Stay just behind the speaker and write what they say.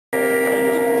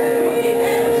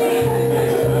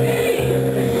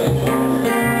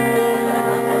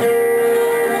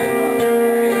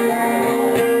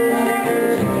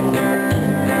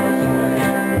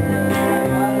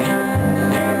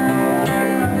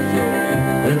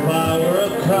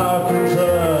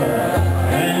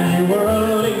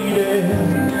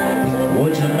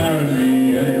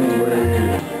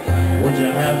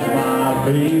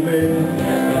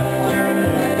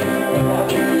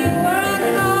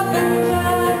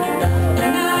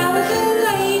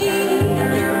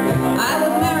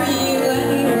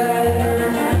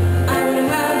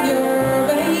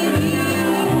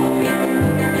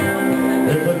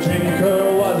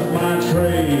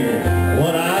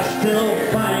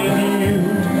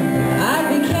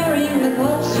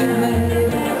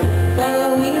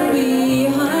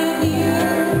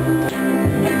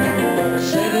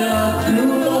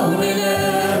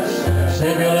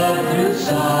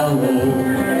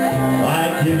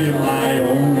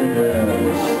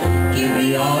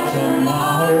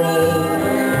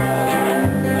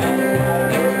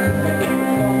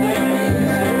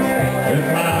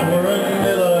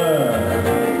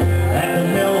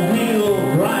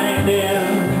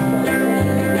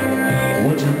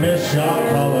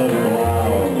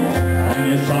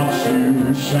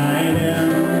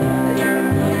shining.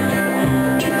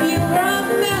 If you were a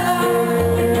mellow,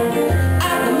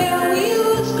 at the mill we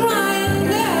was crying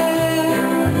there,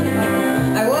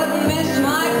 I wouldn't miss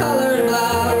my colored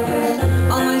blouse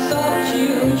on my soft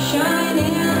shoe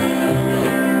shining.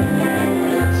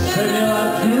 Said you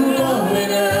love you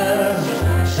loneliness,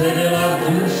 said you love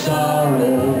you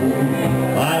sorrow.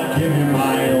 I'd give you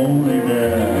my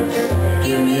loneliness,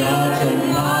 give me all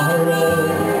tomorrow.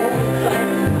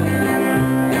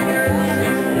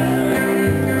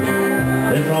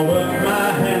 If I worked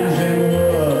my hands in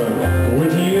wood,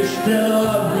 would you still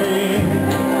love me?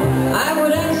 I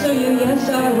would answer you, yes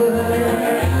I would.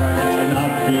 And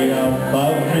not be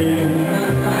above me.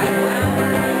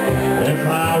 If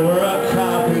I were a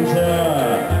carpenter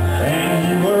and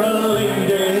you were a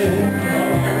lady,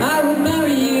 I would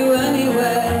marry you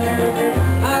anyway.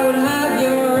 I would have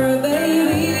your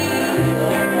baby.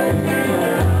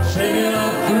 say you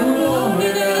love you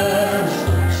loneliness,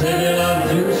 say you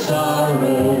love you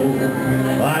sorrow.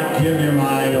 I'd give you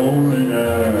my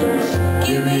loneliness,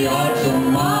 give me all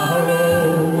tomorrow.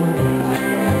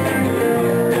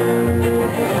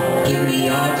 Give me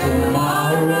all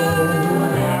tomorrow.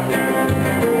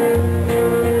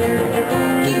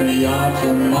 Give me all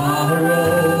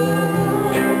tomorrow.